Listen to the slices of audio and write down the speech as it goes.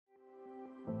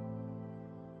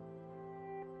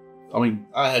I mean,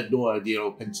 I had no idea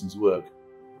how pensions work.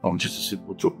 I'm just a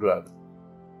simple truck driver.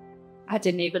 I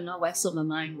didn't even know where some of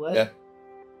mine were. Yeah.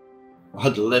 I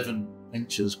had 11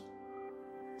 pensions.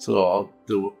 So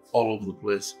they were all over the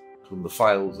place. From the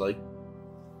files, like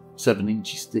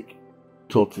 7-inch thick.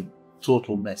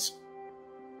 Total mess.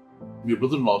 My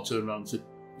brother-in-law turned around and said,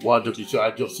 "Why don't you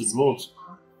try Joslin Rhodes?"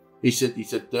 He said,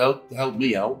 they'll help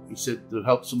me out. He said, they'll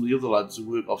help some of the other lads who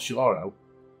work offshore out.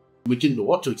 We didn't know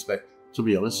what to expect, to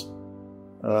be honest.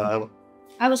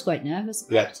 I was quite nervous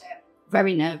about it.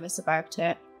 Very nervous about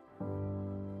it.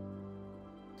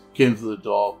 Came to the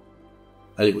door,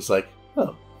 and it was like,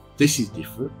 oh, this is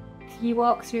different. You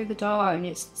walk through the door and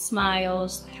it's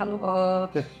smiles, hello,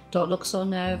 don't look so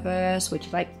nervous, would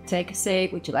you like to take a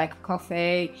seat, would you like a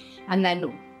coffee? And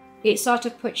then it sort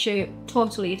of puts you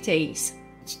totally at ease.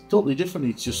 It's totally different,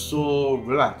 it's just so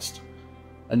relaxed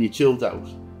and you're chilled out.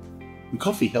 The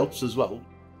coffee helps as well.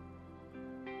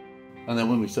 And then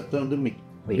when we sat down, didn't we?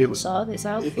 We can sort this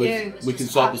out for you. We can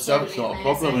sort this out, it's not a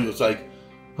problem. And it was like,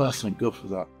 oh, thank God for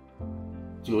that.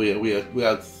 So yeah, we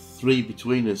had 3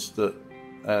 between us that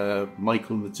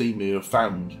Michael and the team here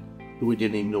found that we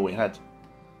didn't even know we had.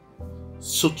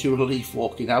 Such a relief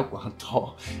walking out that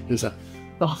door. It was like,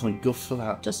 oh, thank God for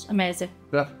that. Just amazing.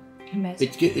 Yeah. Amazing.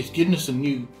 It's given us a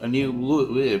new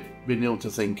way of being able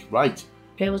to think, right.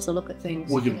 Be able to look at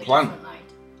things. We can plan.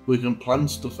 We can plan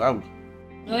stuff out.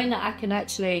 Knowing that I can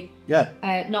actually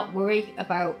not worry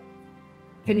about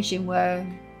finishing work.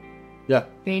 Yeah.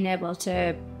 Being able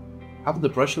to having the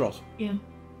pressure off. Yeah.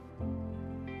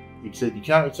 He said, you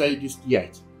can't retire just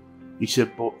yet. He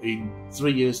said, but in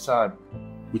 3 years' time,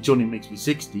 which only makes me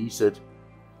 60, he said,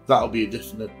 that'll be a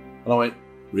definite. And I went,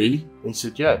 really? And he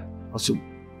said, yeah. I said,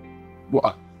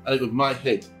 what? And in my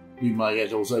head,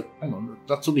 I was like, hang on,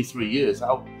 that's only 3 years.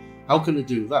 How can I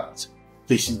do that?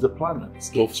 This is the plan.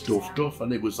 Stuff.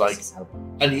 And it was like,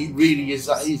 and it really is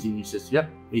that easy. And he says, yeah.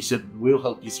 He said, we'll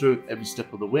help you through it every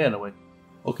step of the way. And I went,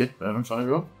 okay, I'm fine,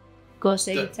 Rob. Go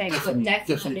see the team, but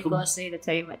definitely go see the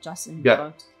team at Joslin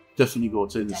Rhodes. Definitely go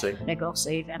see the team. Definitely go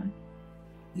see them.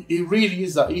 It really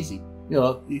is that easy. You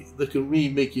know, they can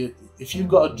really make you, if you've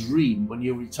got a dream when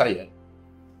you retire,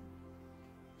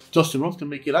 Joslin Rhodes can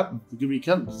make it happen. They really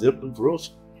can. They're open for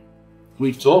us.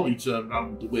 We've totally turned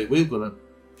around the way we're going to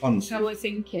plan. So we're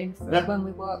thinking when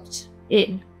we walked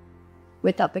in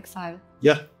with that big file.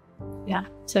 Yeah. Yeah,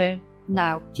 to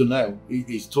now. To now,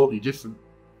 it's totally different.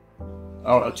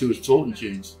 Our attitude has totally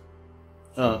changed.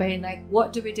 Being like,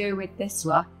 what do we do with this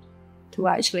one? To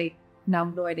actually now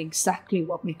knowing exactly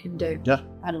what we can do. Yeah.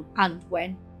 And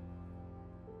when.